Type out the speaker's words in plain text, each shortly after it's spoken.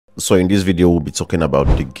So in this video, we'll be talking about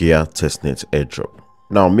the Gaia Testnet airdrop.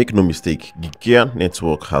 Now, make no mistake, the Gaia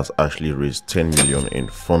network has actually raised 10 million in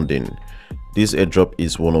funding. This airdrop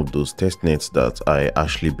is one of those testnets that I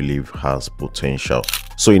actually believe has potential.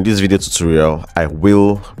 So in this video tutorial, I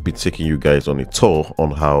will be taking you guys on a tour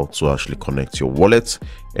on how to actually connect your wallet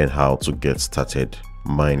and how to get started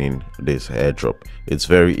mining this airdrop. It's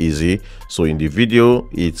very easy. So in the video,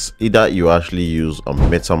 it's either you actually use a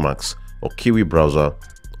MetaMask or Kiwi browser,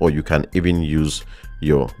 or you can even use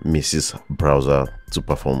your Mrs. browser to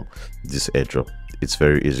perform this airdrop. It's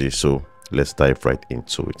very easy. So let's dive right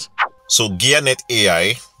into it. So GaiaNet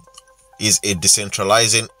AI is a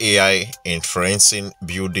decentralizing AI inferencing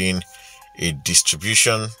building a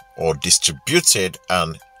distribution or distributed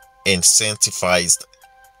and incentivized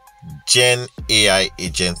Gen AI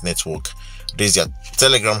agent network. This is their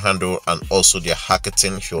Telegram handle and also their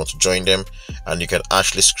hackathon if you want to join them, and you can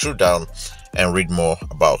actually scroll down and read more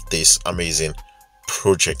about this amazing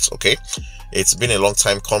project. Okay, it's been a long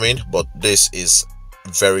time coming, but this is a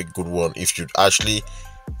very good one if you actually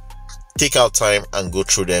take out time and go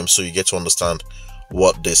through them, so you get to understand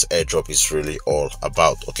what this airdrop is really all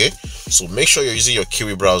about. Okay, so make sure you're using your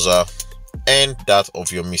Kiwi browser and that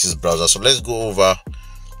of your Mrs. browser. So let's go over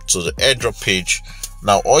to the airdrop page.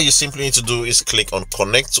 Now all you simply need to do is click on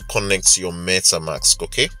connect to connect your MetaMask.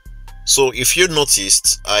 Okay, so if you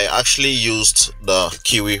noticed, I actually used the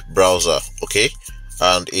Kiwi browser, okay,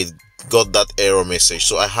 and it got that error message,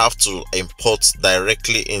 so I have to import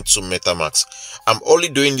directly into MetaMask. I'm only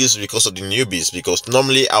doing this because of the newbies, because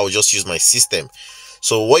normally I would just use my system.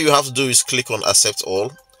 So what you have to do is click on accept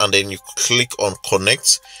all, and then you click on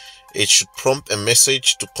connect. It should prompt a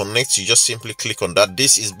message to connect. You just simply click on that.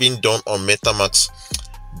 This is being done on MetaMask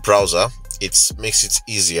browser. It makes it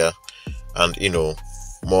easier and, you know,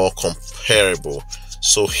 more comparable.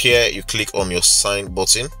 So here you click on your sign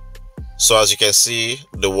button. So as you can see,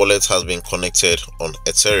 the wallet has been connected on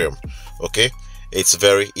Ethereum. Okay, it's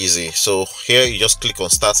very easy. So here you just click on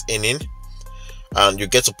start earning, and you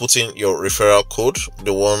get to put in your referral code,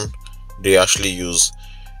 the one they actually use,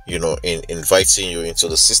 you know, in inviting you into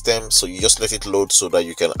the system. So you just let it load so that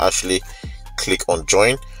you can actually click on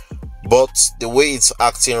join. But the way it's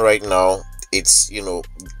acting right now, it's, you know,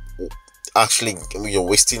 actually you're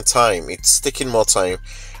wasting time. It's taking more time.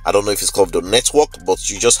 I don't know if it's called the network, but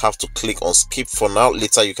you just have to click on skip for now.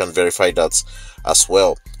 Later you can verify that as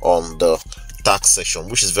well on the tax section,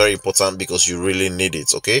 which is very important because you really need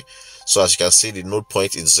it. Okay, so as you can see, the node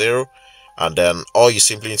point is 0, and then all you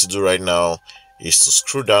simply need to do right now is to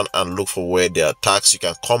scroll down and look for where there are tags. You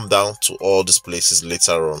can come down to all these places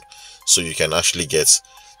later on, so you can actually get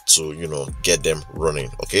to, you know, get them running.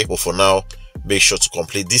 Okay, but for now, make sure to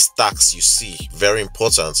complete these tags. You see, very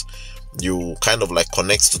important. You kind of like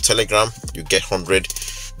connect to Telegram, you get 100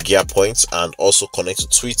 Gaia points, and also connect to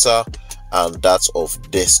Twitter and that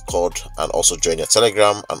of Discord, and also join your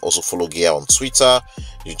Telegram and also follow Gaia on Twitter.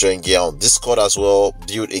 You join Gaia on Discord as well.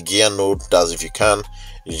 Build a Gaia node. That's if you can.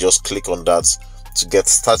 You just click on that to get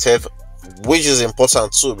started, which is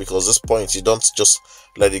important too, because this point you don't just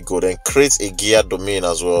let it go. Then create a Gaia domain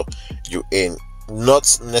as well. You in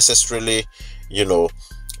not necessarily, you know,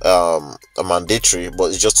 a mandatory, but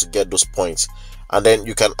it's just to get those points. And then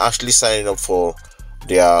you can actually sign up for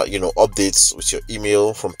their, you know, updates with your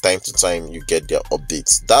email. From time to time you get their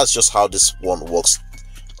updates. That's just how this one works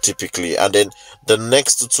typically. And then the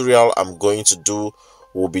next tutorial I'm going to do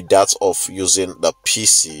will be that of using the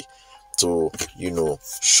PC to, you know,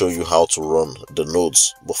 show you how to run the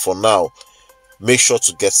nodes. But for now, make sure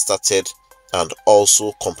to get started and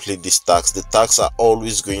also complete these tasks. The tasks are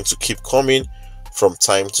always going to keep coming from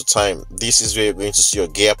time to time. This is where you're going to see your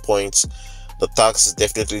Gaia points. The task is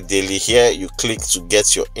definitely daily. Here you click to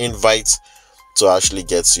get your invite to actually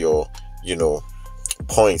get your, you know,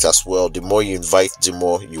 points as well. The more you invite, the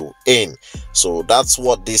more you earn. So that's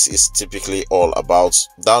what this is typically all about.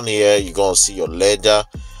 Down here you're gonna see your ledger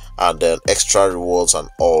and then extra rewards and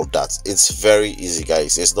all that. It's very easy,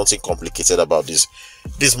 guys. There's nothing complicated about this.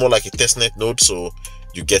 This is more like a testnet node, so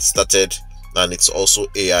you get started. And it's also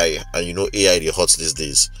AI, and you know AI is hot these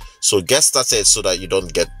days. So get started so that you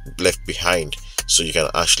don't get left behind, so you can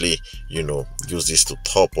actually, you know, use this to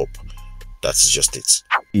top up. That's just it.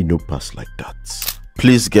 You know, pass like that.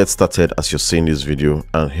 Please get started as you're seeing this video,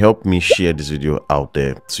 and help me share this video out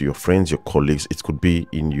there to your friends, your colleagues. It could be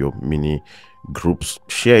in your mini groups.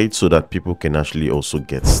 Share it so that people can actually also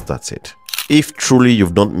get started. If truly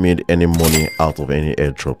you've not made any money out of any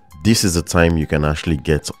airdrop, this is the time you can actually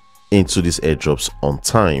get into these airdrops on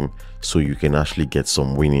time, so you can actually get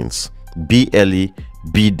some winnings. Be early,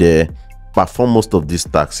 be there, perform most of these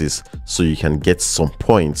taxes so you can get some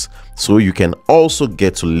points, so you can also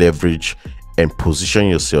get to leverage and position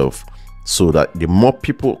yourself so that the more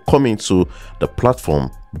people come into the platform,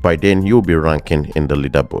 by then you'll be ranking in the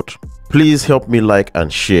leaderboard. Please help me like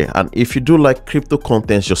and share, and if you do like crypto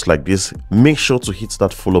contents just like this, make sure to hit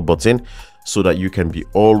that follow button so that you can be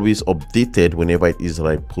always updated whenever it is that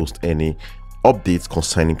I post any updates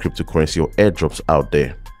concerning cryptocurrency or airdrops out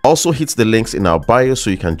there. Also hit the links in our bio so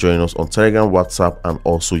you can join us on Telegram, WhatsApp, and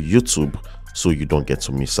also YouTube so you don't get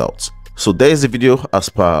to miss out. So there is the video as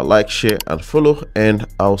per. Like, share, and follow, and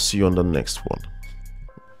I'll see you on the next one.